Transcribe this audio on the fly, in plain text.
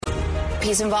Europe.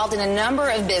 He's involved in a number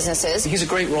of businesses. He's a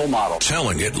great role model.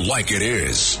 Telling it like it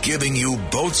is, giving you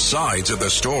both sides of the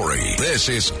story. This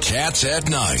is Cats at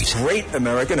Night. Great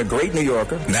American, a great New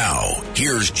Yorker. Now,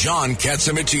 here's John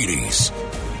Catsimatidis.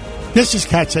 This is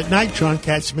Cats at Night, John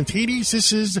Catsimatidis.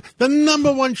 This is the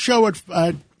number one show at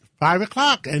 5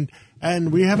 o'clock,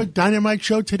 and we have a dynamite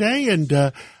show today, and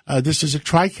this is a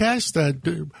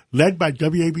TriCast led by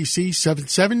WABC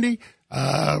 770.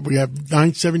 We have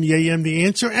 970 AM The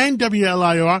Answer and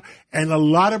WLIR, and a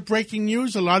lot of breaking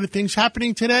news, a lot of things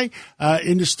happening today.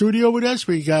 In the studio with us,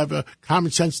 we have a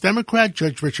Common Sense Democrat,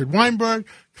 Judge Richard Weinberg,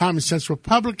 Common Sense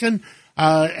Republican,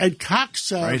 Ed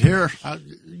Cox. Right here.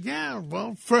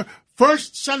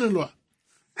 First son-in-law.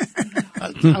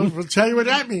 I'll tell you what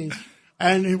that means.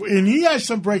 And he has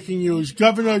some breaking news.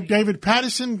 Governor David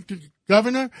Paterson,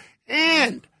 governor,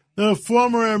 and the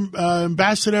former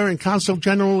ambassador and consul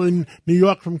general in New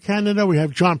York from Canada. We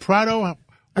have John Prado.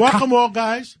 Welcome, all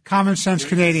guys. Common Sense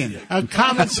Canadian.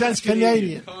 Common Sense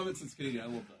Canadian. Common Sense Canadian. I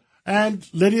love that. And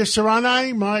Lydia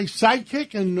Serrani, my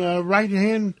sidekick and right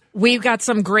hand. We've got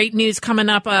some great news coming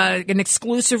up, an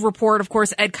exclusive report. Of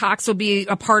course, Ed Cox will be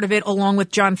a part of it along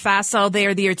with John Faso. They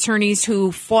are the attorneys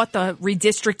who fought the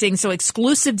redistricting. So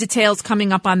exclusive details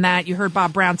coming up on that. You heard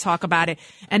Bob Brown talk about it.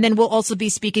 And then we'll also be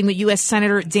speaking with U.S.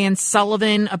 Senator Dan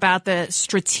Sullivan about the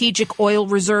strategic oil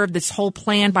reserve, this whole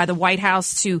plan by the White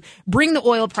House to bring the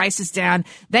oil prices down.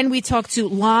 Then we talk to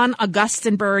Lon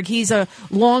Augustenberg. He's a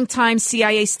longtime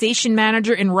CIA station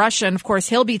manager in Russia. And, of course,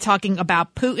 he'll be talking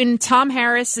about Putin. Tom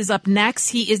Harris is up next.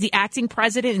 He is the acting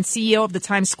president and CEO of the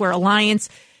Times Square Alliance.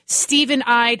 Stephen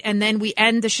Ide, and then we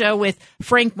end the show with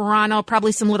Frank Morano.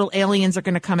 Probably some little aliens are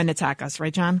going to come and attack us,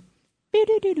 right, John?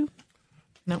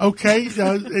 No. Okay,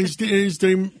 is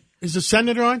the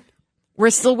senator on?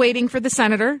 We're still waiting for the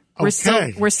senator. We're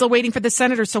still waiting for the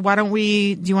senator. So why don't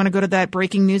we? Do you want to go to that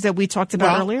breaking news that we talked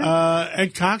about earlier?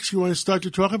 Ed Cox, you want to start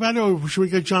to talk about it, or should we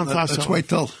get John Faso? Let's wait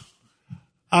till.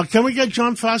 Can we get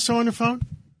John Faso on the phone?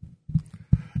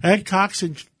 Ed Cox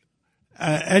and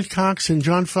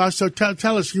John Faso.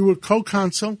 Tell us, you were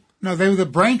co-consul. No, they were the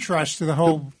brain trust to the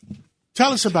whole.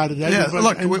 Tell us about it, Ed. Yeah,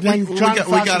 look, we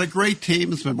got a great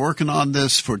team. It's been working on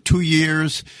this for 2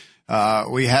 years.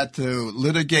 We had to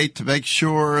litigate to make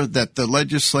sure that the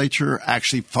legislature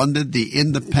actually funded the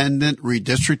independent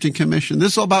redistricting commission.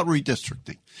 This is all about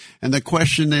redistricting. And the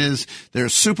question is, there are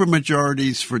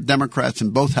supermajorities for Democrats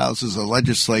in both houses of the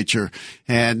legislature,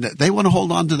 and they want to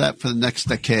hold on to that for the next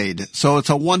decade. So it's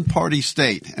a one-party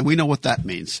state, and we know what that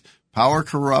means. Power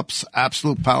corrupts,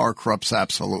 absolute power corrupts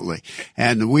absolutely.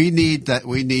 And we need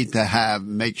to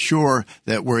make sure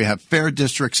that we have fair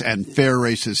districts and fair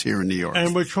races here in New York.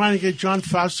 And we're trying to get John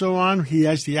Faso on. He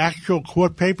has the actual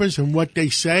court papers and what they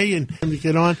say, and to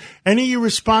get on. Any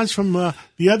response from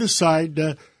the other side,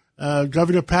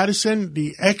 Governor Paterson,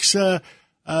 the ex-DNC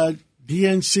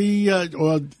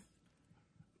or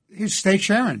he's state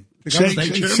chairman.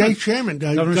 State chairman.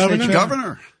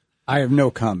 Governor. I have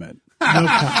no comment.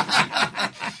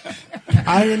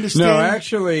 I understand. No,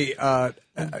 actually,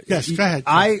 yes, go ahead.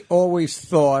 I always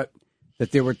thought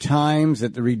that there were times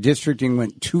that the redistricting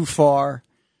went too far.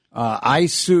 I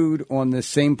sued on this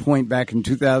same point back in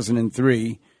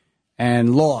 2003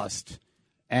 and lost.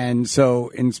 And so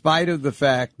in spite of the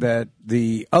fact that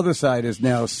the other side is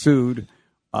now sued,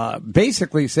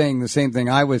 basically saying the same thing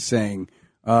I was saying,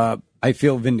 I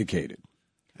feel vindicated.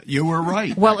 You were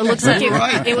right. Well, it looks like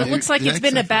it looks like it's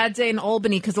been a bad day in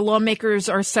Albany because the lawmakers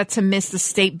are set to miss the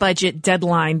state budget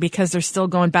deadline because they're still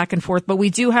going back and forth. But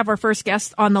we do have our first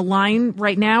guest on the line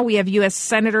right now. We have U.S.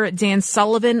 Senator Dan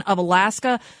Sullivan of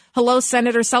Alaska. Hello,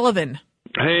 Senator Sullivan.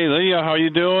 Hey, Leah, how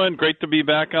you doing? Great to be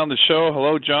back on the show.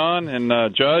 Hello, John and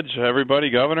Judge,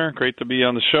 everybody, Governor. Great to be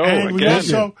on the show and again. We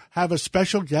also have a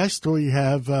special guest. We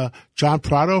have John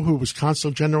Prado, who was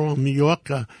Consul General in New York,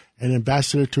 an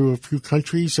ambassador to a few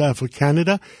countries for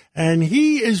Canada, and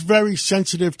he is very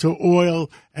sensitive to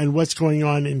oil and what's going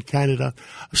on in Canada.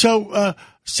 So,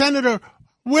 Senator,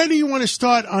 where do you want to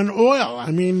start on oil?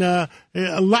 I mean,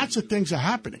 lots of things are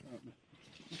happening.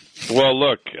 Well,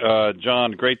 look,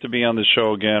 John, great to be on the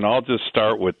show again. I'll just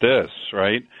start with this,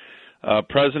 right?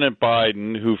 President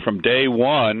Biden, who from day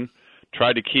one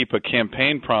tried to keep a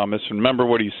campaign promise, and remember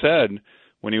what he said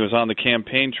when he was on the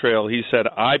campaign trail. He said,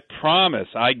 I promise,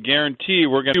 I guarantee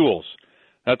we're going to fuels.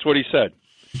 That's what he said.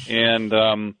 And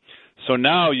so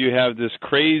now you have this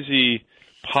crazy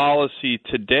policy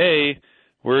today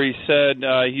where he said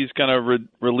he's going to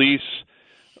release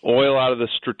oil out of the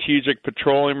Strategic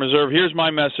Petroleum Reserve. Here's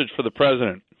my message for the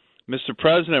president. Mr.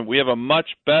 President, we have a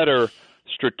much better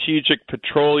Strategic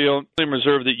Petroleum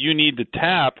Reserve that you need to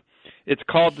tap. It's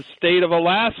called the state of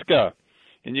Alaska.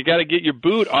 and you got to get your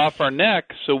boot off our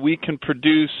neck so we can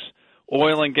produce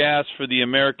oil and gas for the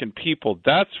American people.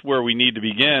 That's where we need to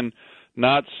begin,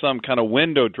 not some kind of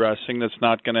window dressing that's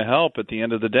not going to help at the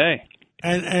end of the day.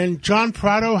 And John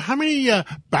Prado, how many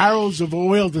barrels of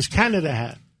oil does Canada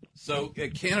have? So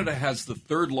Canada has the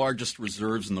third largest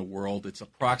reserves in the world. It's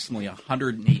approximately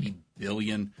 180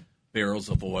 billion barrels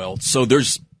of oil. So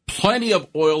there's plenty of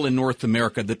oil in North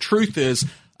America. The truth is,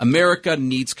 America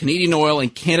needs Canadian oil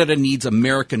and Canada needs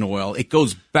American oil. It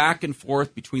goes back and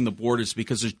forth between the borders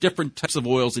because there's different types of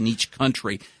oils in each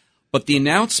country. But the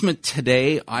announcement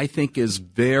today, I think, is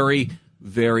very,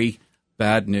 very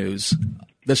bad news.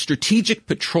 The Strategic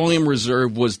Petroleum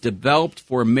Reserve was developed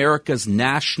for America's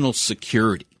national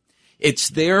security. It's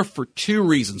there for two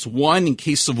reasons. One, in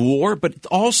case of war, but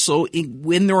also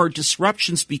when there are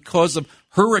disruptions because of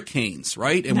hurricanes,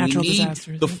 right? And natural we need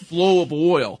disasters, the flow of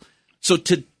oil. So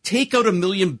to take out 1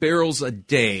 million barrels a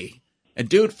day and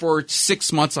do it for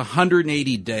 6 months,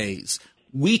 180 days,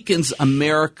 weakens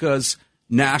America's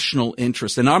national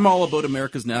interest. And I'm all about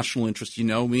America's national interest. You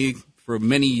know me for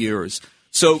many years.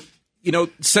 So,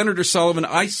 Senator Sullivan,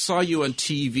 I saw you on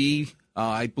TV.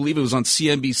 I believe it was on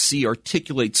CNBC,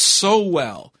 articulate so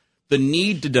well the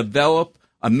need to develop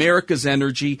America's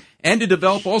energy and to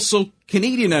develop also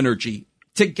Canadian energy.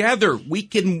 Together, we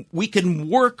can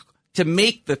work to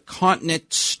make the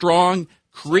continent strong,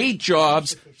 create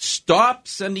jobs, stop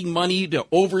sending money to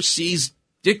overseas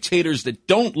dictators that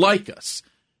don't like us,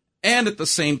 and at the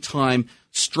same time,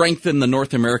 strengthen the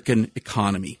North American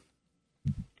economy.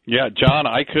 Yeah, John,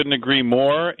 I couldn't agree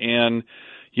more. And,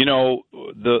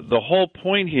 the whole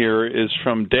point here is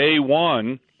from day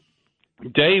one,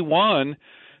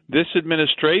 this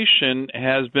administration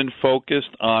has been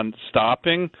focused on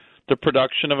stopping the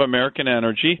production of American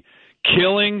energy,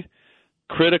 killing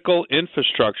critical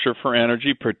infrastructure for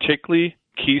energy, particularly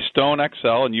Keystone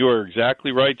XL. And you are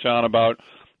exactly right, John, about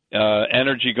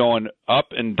energy going up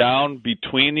and down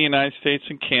between the United States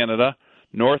and Canada.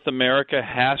 North America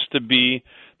has to be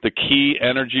the key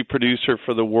energy producer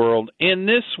for the world. In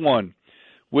this one,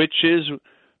 which is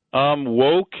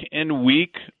woke and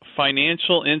weak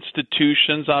financial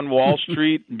institutions on Wall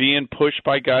Street being pushed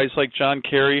by guys like John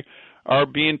Kerry, are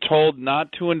being told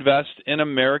not to invest in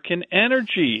American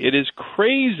energy. It is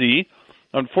crazy.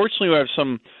 Unfortunately, we have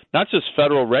some, not just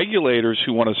federal regulators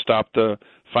who want to stop the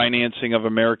financing of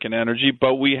American energy,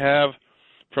 but we have,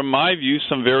 from my view,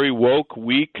 some very woke,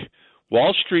 weak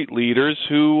Wall Street leaders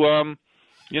who,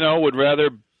 would rather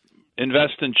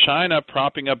invest in China,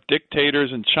 propping up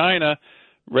dictators in China,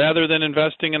 rather than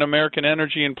investing in American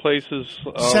energy in places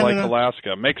like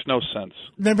Alaska. Makes no sense.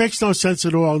 That makes no sense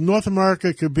at all. North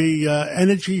America could be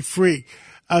energy-free.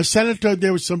 Senator,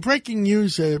 there was some breaking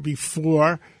news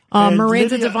before.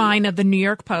 Miranda Devine of the New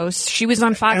York Post. She was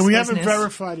on Fox And we Business. haven't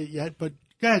verified it yet, but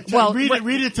go ahead. Well,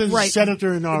 read it to the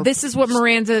senator in our... This is what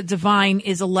Miranda Devine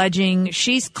is alleging.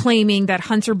 She's claiming that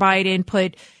Hunter Biden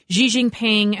put Xi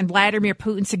Jinping and Vladimir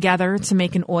Putin together to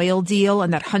make an oil deal,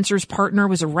 and that Hunter's partner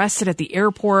was arrested at the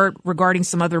airport regarding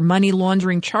some other money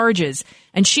laundering charges.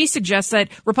 And she suggests that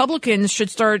Republicans should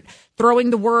start throwing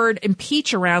the word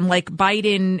impeach around like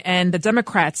Biden and the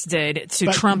Democrats did to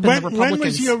Trump and the Republicans. When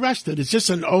was he arrested? Is this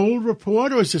an old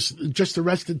report, or is this just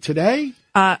arrested today?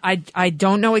 I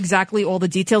don't know exactly all the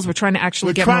details. We're trying to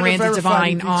actually get Miranda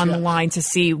Devine on the line to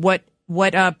see what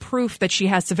proof that she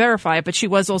has to verify it, but she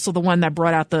was also the one that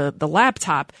brought out the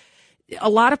laptop. A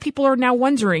lot of people are now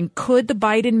wondering, could the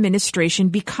Biden administration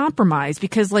be compromised?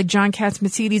 Because like John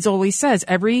Catsimatidis always says,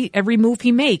 every move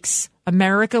he makes,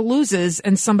 America loses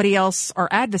and somebody else, our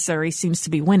adversary, seems to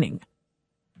be winning.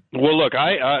 Well, look,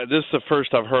 this is the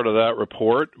first I've heard of that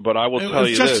report, but I will tell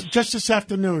you this. Just this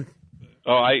afternoon.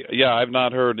 Oh, I've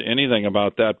not heard anything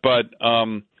about that, but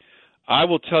I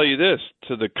will tell you this,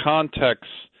 to the context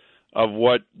of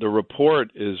what the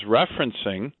report is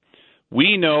referencing,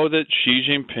 we know that Xi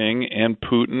Jinping and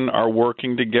Putin are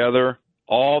working together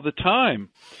all the time.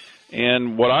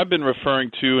 And what I've been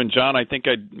referring to, and John, I think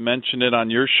I mentioned it on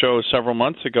your show several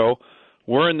months ago,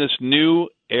 we're in this new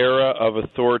era of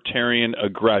authoritarian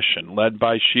aggression led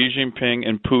by Xi Jinping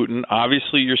and Putin.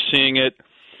 Obviously, you're seeing it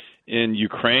in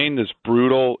Ukraine, this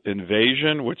brutal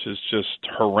invasion, which is just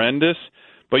horrendous.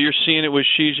 But you're seeing it with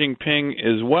Xi Jinping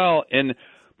as well. And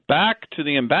back to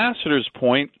the ambassador's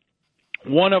point,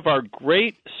 one of our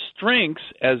great strengths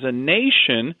as a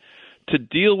nation to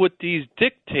deal with these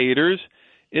dictators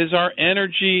is our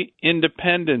energy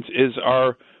independence, is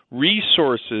our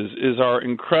resources, is our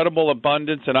incredible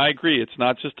abundance. And I agree, it's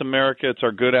not just America, it's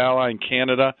our good ally in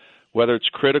Canada, whether it's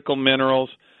critical minerals,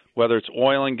 whether it's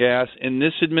oil and gas. In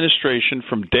this administration,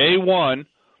 from day one,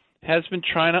 has been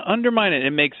trying to undermine it.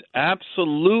 It makes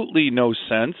absolutely no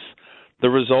sense. The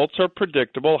results are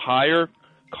predictable: higher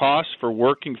costs for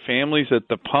working families at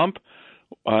the pump,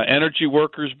 energy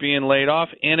workers being laid off,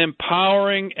 and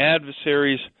empowering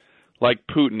adversaries like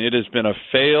Putin. It has been a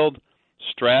failed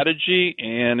strategy,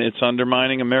 and it's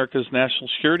undermining America's national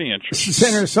security interests.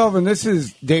 Senator Sullivan, this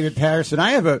is David Paris, and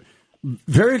I have a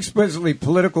very explicitly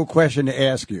political question to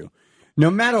ask you. No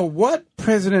matter what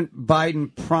President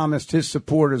Biden promised his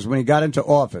supporters when he got into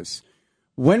office,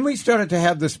 when we started to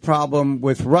have this problem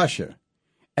with Russia,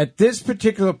 at this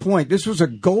particular point, this was a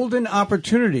golden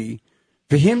opportunity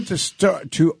for him to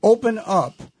start to open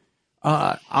up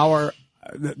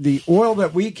the oil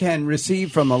that we can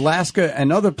receive from Alaska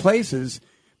and other places,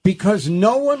 because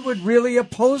no one would really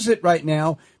oppose it right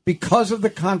now because of the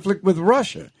conflict with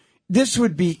Russia. This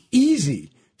would be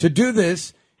easy to do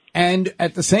this and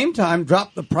at the same time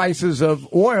drop the prices of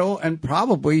oil and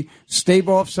probably stave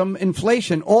off some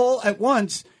inflation all at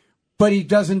once. But he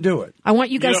doesn't do it. I want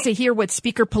you guys to hear what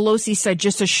Speaker Pelosi said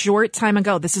just a short time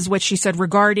ago. This is what she said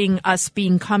regarding us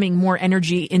becoming more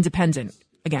energy independent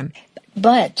again.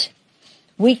 But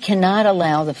we cannot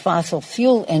allow the fossil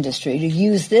fuel industry to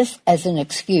use this as an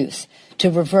excuse to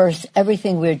reverse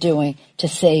everything we're doing to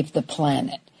save the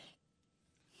planet.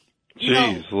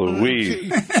 Jeez Louise.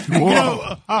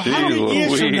 100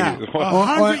 years from now,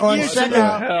 100 years from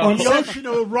now, the ocean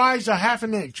will rise a half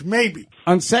an inch, maybe.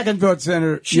 On second thought,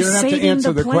 Senator, you don't have to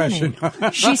answer the question.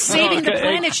 She's saving the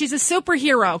planet. She's a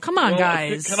superhero. Come on,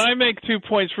 guys. Can I make 2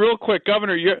 points real quick?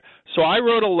 Governor, so I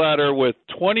wrote a letter with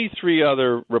 23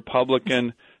 other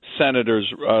Republican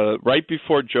senators right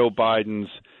before Joe Biden's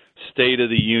State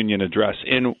of the Union address,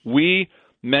 and we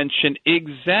mentioned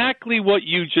exactly what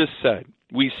you just said.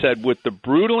 We said, with the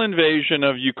brutal invasion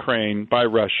of Ukraine by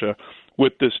Russia,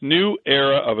 with this new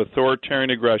era of authoritarian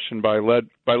aggression led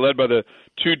by the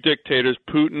two dictators,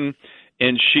 Putin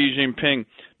and Xi Jinping,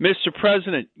 Mr.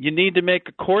 President, you need to make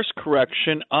a course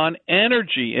correction on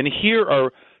energy. And here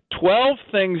are 12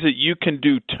 things that you can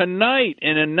do tonight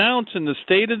and announce in the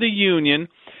State of the Union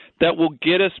that will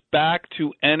get us back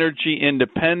to energy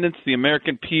independence. The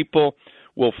American people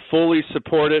will fully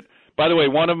support it. By the way,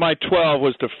 one of my 12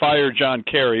 was to fire John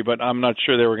Kerry, but I'm not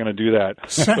sure they were going to do that.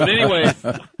 But anyway,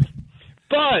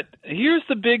 but here's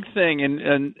the big thing,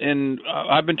 and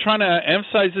I've been trying to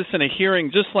emphasize this in a hearing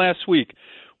just last week.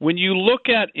 When you look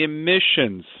at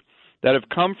emissions that have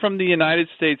come from the United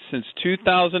States since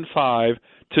 2005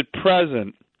 to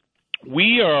present,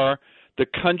 we are the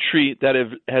country that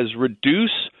has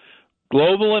reduced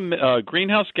global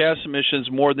greenhouse gas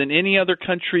emissions more than any other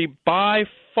country by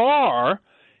far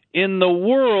in the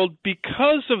world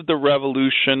because of the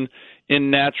revolution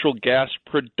in natural gas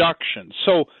production.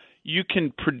 So you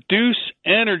can produce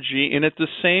energy and at the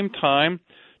same time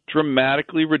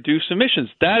dramatically reduce emissions.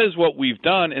 That is what we've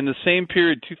done in the same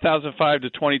period, 2005 to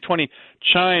 2020.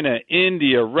 China,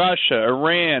 India, Russia,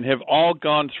 Iran have all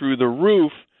gone through the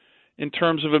roof in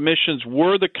terms of emissions.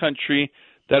 We're the country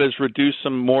that has reduced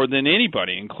them more than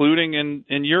anybody, including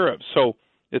in Europe. So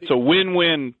it's a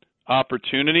win-win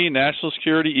opportunity: national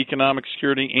security, economic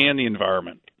security, and the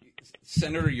environment.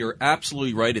 Senator, you're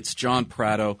absolutely right. It's John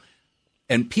Prado.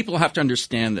 And people have to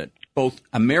understand that both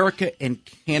America and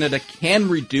Canada can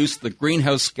reduce the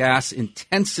greenhouse gas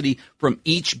intensity from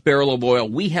each barrel of oil.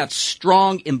 We have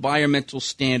strong environmental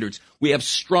standards. We have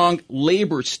strong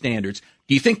labor standards.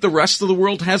 Do you think the rest of the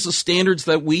world has the standards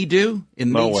that we do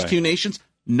in these two nations?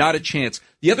 Not a chance.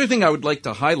 The other thing I would like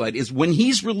to highlight is when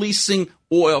he's releasing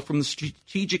oil from the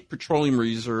Strategic Petroleum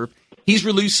Reserve, he's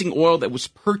releasing oil that was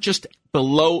purchased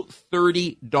below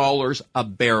 $30 a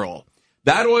barrel.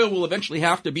 That oil will eventually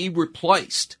have to be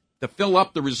replaced to fill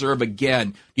up the reserve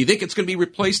again. Do you think it's going to be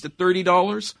replaced at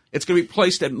 $30? It's going to be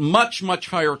replaced at much, much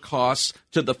higher costs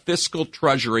to the fiscal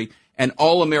treasury, and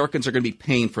all Americans are going to be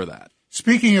paying for that.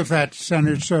 Speaking of that,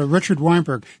 Senator Richard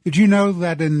Weinberg, did you know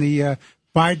that in the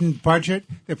Biden budget,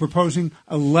 they're proposing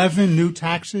 11 new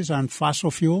taxes on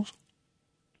fossil fuels?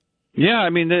 Yeah, I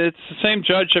mean, it's the same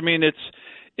judge. I mean,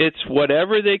 it's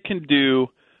whatever they can do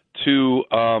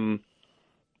to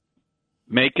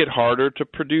make it harder to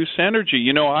produce energy.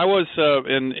 You know, I was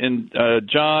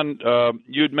John,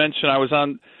 you had mentioned I was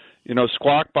on,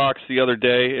 Squawk Box the other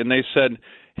day, and they said,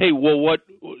 hey, well,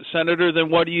 Senator, then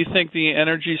what do you think the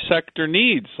energy sector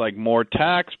needs? Like more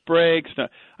tax breaks?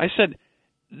 I said,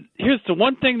 here's the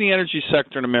one thing the energy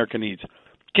sector in America needs.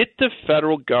 Get the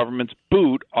federal government's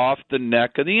boot off the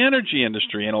neck of the energy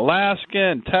industry. In Alaska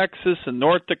and Texas and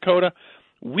North Dakota,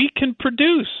 we can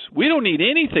produce. We don't need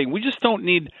anything. We just don't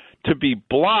need to be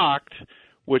blocked,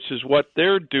 which is what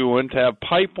they're doing, to have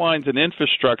pipelines and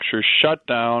infrastructure shut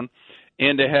down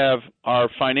and to have our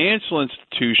financial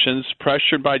institutions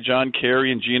pressured by John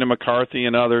Kerry and Gina McCarthy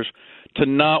and others to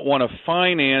not want to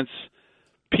finance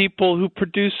people who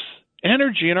produce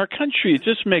energy in our country. It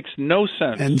just makes no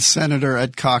sense. And Senator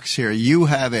Ed Cox here, you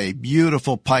have a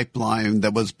beautiful pipeline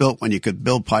that was built when you could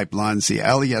build pipelines, the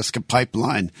Alyeska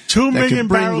pipeline. 2 million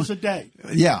barrels a day.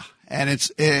 Yeah. And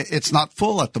it's not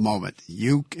full at the moment.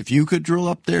 If you could drill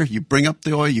up there, you bring up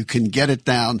the oil, you can get it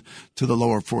down to the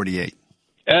lower 48.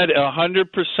 Ed,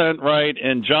 100% right.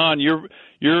 And John,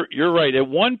 you're right. At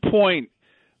one point,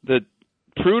 the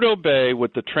Prudhoe Bay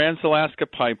with the Trans-Alaska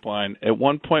Pipeline at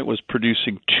one point was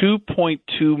producing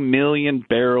 2.2 million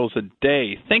barrels a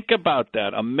day. Think about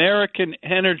that. American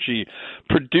energy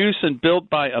produced and built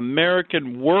by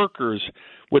American workers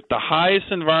with the highest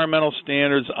environmental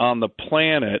standards on the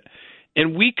planet.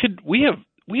 And we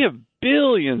have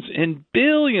billions and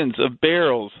billions of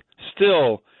barrels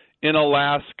still in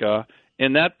Alaska,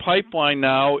 and that pipeline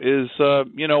now is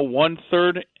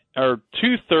 1/3 or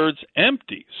 2/3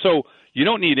 empty. So you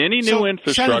don't need any new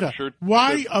infrastructure. Senator,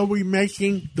 why are we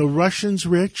making the Russians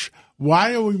rich?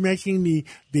 Why are we making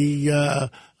the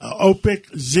OPEC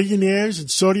zillionaires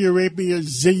and Saudi Arabia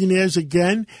zillionaires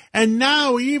again? And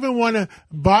now we even want to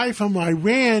buy from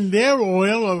Iran their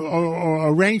oil or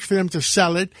arrange for them to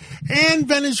sell it, and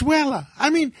Venezuela.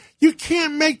 I mean, you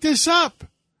can't make this up.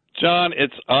 John,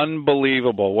 it's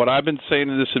unbelievable. What I've been saying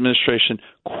to this administration,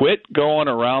 quit going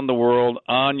around the world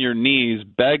on your knees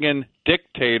begging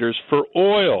dictators for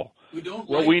oil.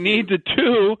 What we need to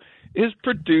do is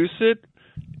produce it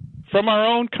from our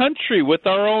own country, with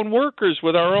our own workers,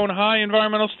 with our own high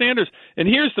environmental standards. And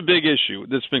here's the big issue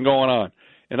that's been going on.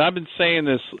 And I've been saying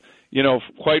this, for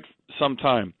quite some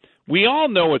time. We all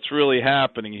know what's really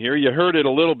happening here. You heard it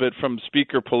a little bit from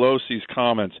Speaker Pelosi's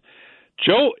comments.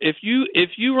 Joe, if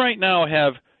you right now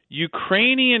have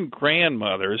Ukrainian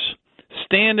grandmothers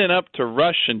standing up to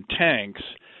Russian tanks,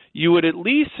 you would at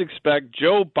least expect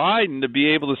Joe Biden to be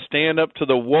able to stand up to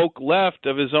the woke left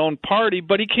of his own party,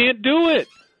 but he can't do it.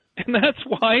 And that's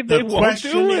why they won't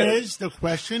do it. The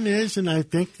question is, and I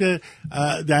think that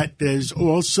there's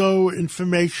also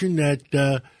information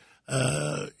that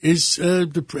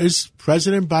is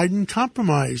President Biden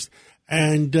compromised,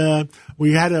 and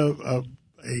we had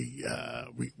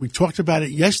we talked about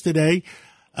it yesterday.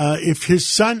 If his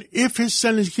son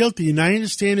is guilty, and I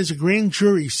understand there's a grand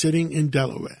jury sitting in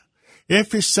Delaware.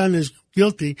 If his son is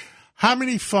guilty, how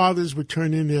many fathers would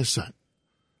turn in their son?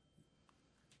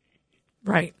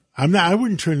 Right. I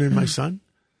wouldn't turn in my son.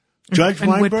 Judge and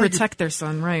Weinberg would protect their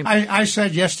son, right? I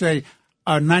said yesterday,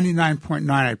 99.9,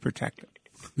 I'd protect it.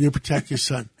 You protect your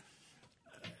son.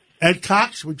 Ed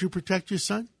Cox, would you protect your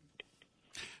son?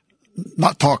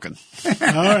 Not talking.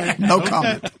 All right. No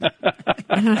comment.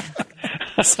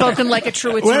 Spoken like a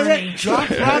true attorney. John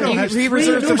Prado has he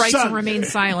reserves the right sons. to remain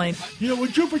silent.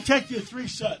 Would you protect your 3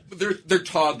 sons? They're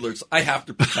toddlers. I have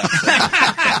to protect them.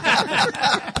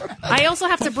 I also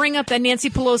have to bring up that Nancy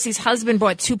Pelosi's husband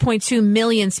bought $2.2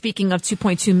 million, speaking of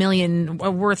 $2.2 million,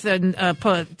 worth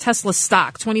of Tesla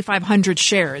stock, 2,500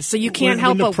 shares. So you can't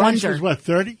help but wonder. Was what,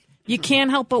 30? You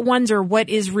can't help but wonder what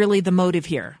is really the motive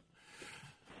here.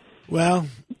 Well,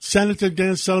 Senator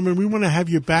Dan Sullivan, we want to have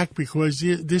you back because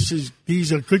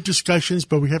these are good discussions,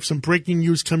 but we have some breaking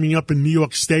news coming up in New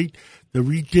York State. The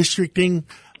redistricting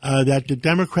that the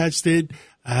Democrats did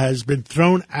has been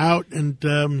thrown out,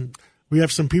 and we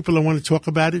have some people that want to talk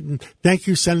about it. And thank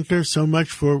you, Senator, so much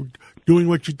for doing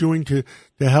what you're doing to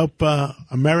help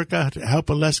America, to help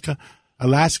Alaska.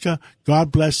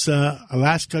 God bless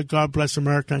Alaska. God bless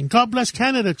America. And God bless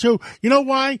Canada, too. You know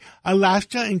why?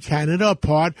 Alaska and Canada are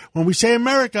part, when we say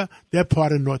America, they're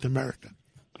part of North America.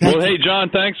 Hey,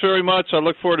 John, thanks very much. I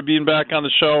look forward to being back on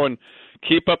the show, and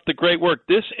keep up the great work.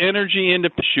 This energy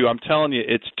issue, I'm telling you,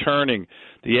 it's turning.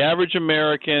 The average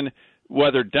American,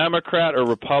 whether Democrat or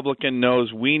Republican,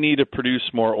 knows we need to produce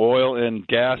more oil and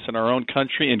gas in our own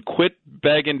country and quit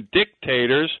begging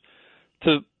dictators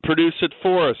to produce it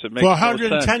for us. It makes for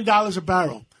 $110 a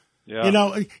barrel.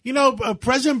 Yeah.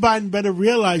 President Biden better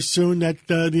realize soon that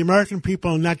the American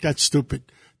people are not that stupid.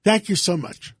 Thank you so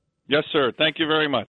much. Yes, sir. Thank you very much.